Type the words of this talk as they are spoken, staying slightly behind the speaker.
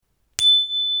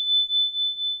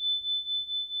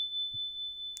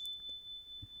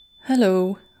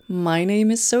Hello, my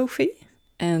name is Sophie,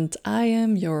 and I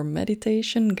am your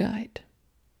meditation guide.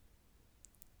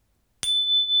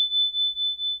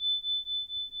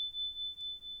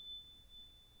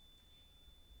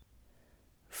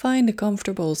 Find a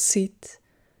comfortable seat.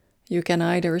 You can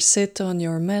either sit on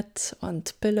your mat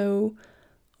and pillow,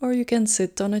 or you can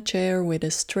sit on a chair with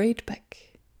a straight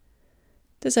back.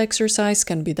 This exercise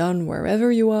can be done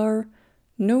wherever you are,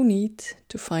 no need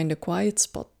to find a quiet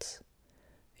spot.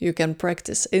 You can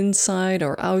practice inside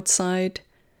or outside.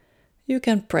 You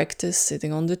can practice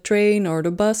sitting on the train or the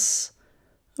bus,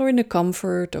 or in the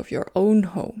comfort of your own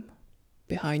home,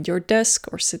 behind your desk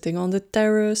or sitting on the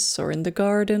terrace or in the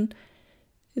garden.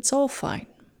 It's all fine.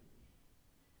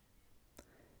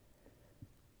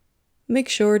 Make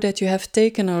sure that you have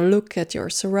taken a look at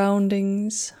your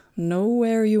surroundings, know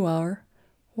where you are,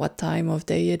 what time of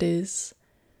day it is.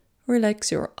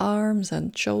 Relax your arms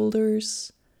and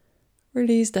shoulders.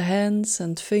 Release the hands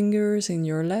and fingers in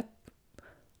your lap,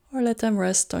 or let them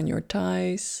rest on your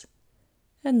thighs.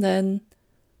 And then,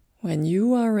 when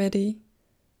you are ready,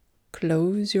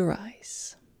 close your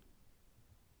eyes.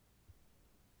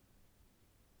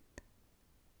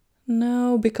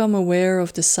 Now become aware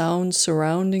of the sounds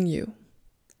surrounding you.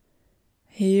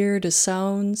 Hear the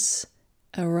sounds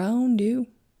around you.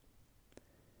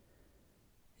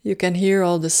 You can hear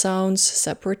all the sounds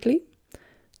separately,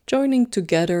 joining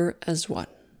together as one.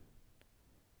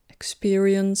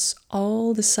 Experience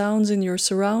all the sounds in your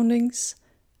surroundings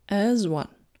as one.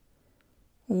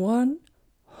 One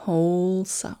whole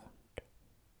sound.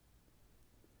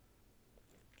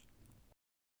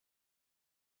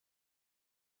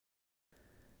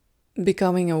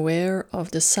 Becoming aware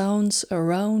of the sounds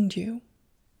around you.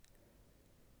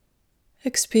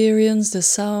 Experience the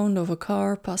sound of a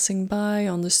car passing by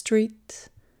on the street,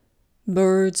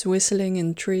 birds whistling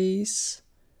in trees,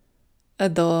 a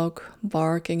dog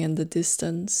barking in the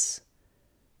distance.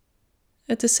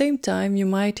 At the same time, you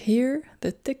might hear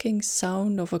the ticking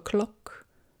sound of a clock,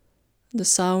 the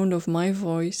sound of my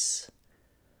voice,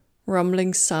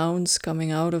 rumbling sounds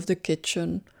coming out of the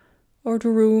kitchen or the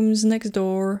rooms next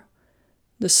door,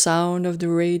 the sound of the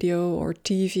radio or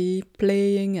TV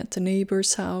playing at the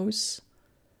neighbor's house.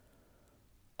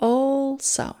 All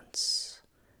sounds.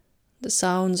 The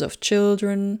sounds of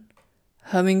children,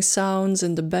 humming sounds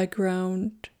in the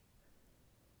background.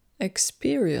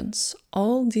 Experience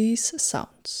all these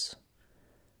sounds.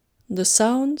 The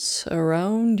sounds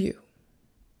around you.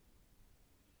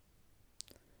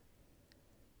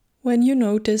 When you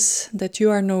notice that you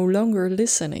are no longer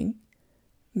listening,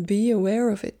 be aware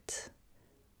of it.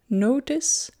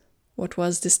 Notice what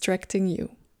was distracting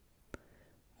you.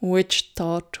 Which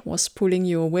thought was pulling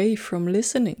you away from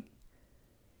listening?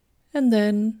 And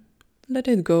then let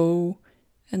it go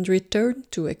and return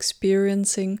to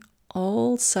experiencing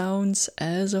all sounds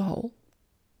as a whole.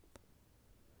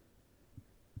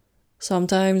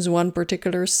 Sometimes one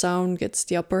particular sound gets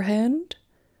the upper hand,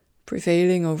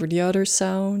 prevailing over the other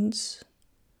sounds.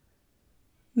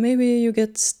 Maybe you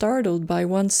get startled by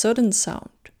one sudden sound.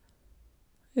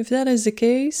 If that is the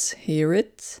case, hear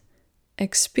it,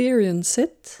 experience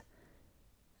it,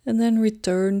 and then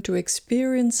return to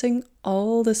experiencing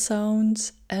all the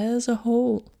sounds as a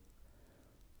whole,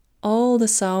 all the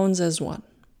sounds as one.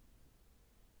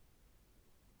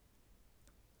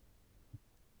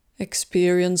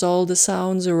 Experience all the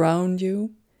sounds around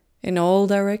you, in all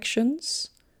directions,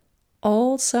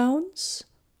 all sounds,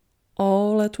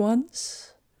 all at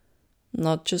once.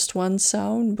 Not just one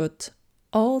sound, but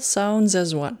all sounds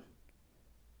as one,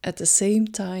 at the same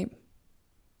time.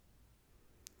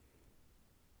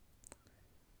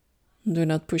 Do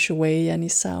not push away any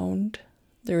sound.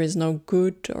 There is no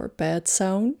good or bad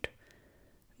sound.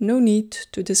 No need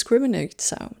to discriminate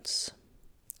sounds.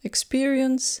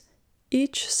 Experience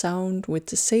each sound with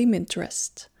the same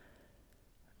interest.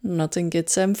 Nothing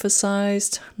gets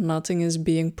emphasized, nothing is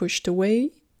being pushed away.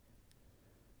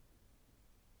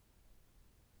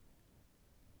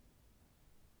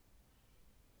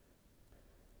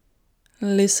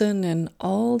 Listen in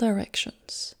all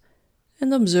directions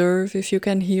and observe if you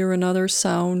can hear another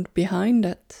sound behind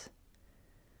it,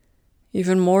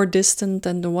 even more distant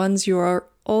than the ones you are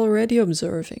already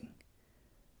observing,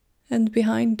 and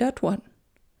behind that one.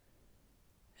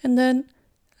 And then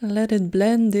let it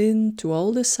blend into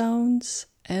all the sounds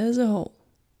as a whole.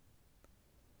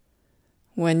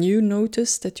 When you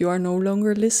notice that you are no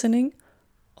longer listening,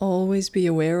 always be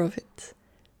aware of it.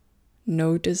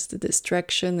 Notice the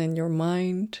distraction in your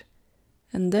mind,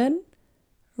 and then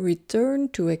return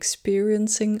to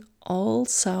experiencing all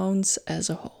sounds as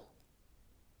a whole.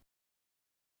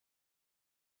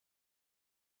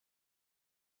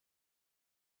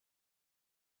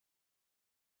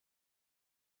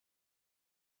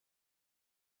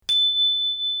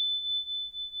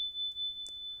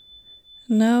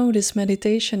 Now this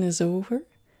meditation is over.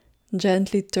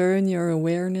 Gently turn your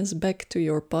awareness back to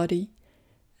your body,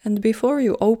 and before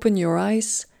you open your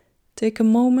eyes, take a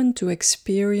moment to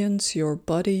experience your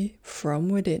body from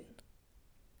within.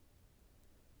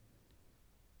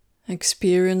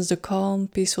 Experience the calm,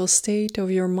 peaceful state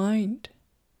of your mind.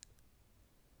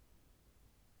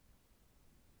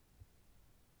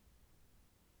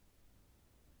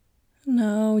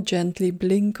 Now gently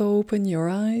blink open your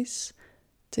eyes.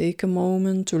 Take a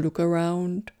moment to look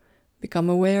around, become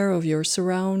aware of your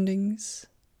surroundings.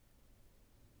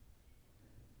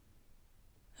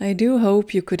 I do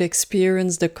hope you could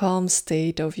experience the calm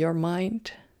state of your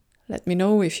mind. Let me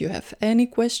know if you have any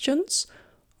questions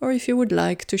or if you would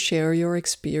like to share your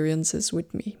experiences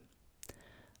with me.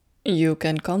 You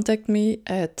can contact me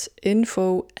at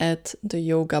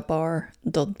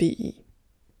info@theyogabar.be.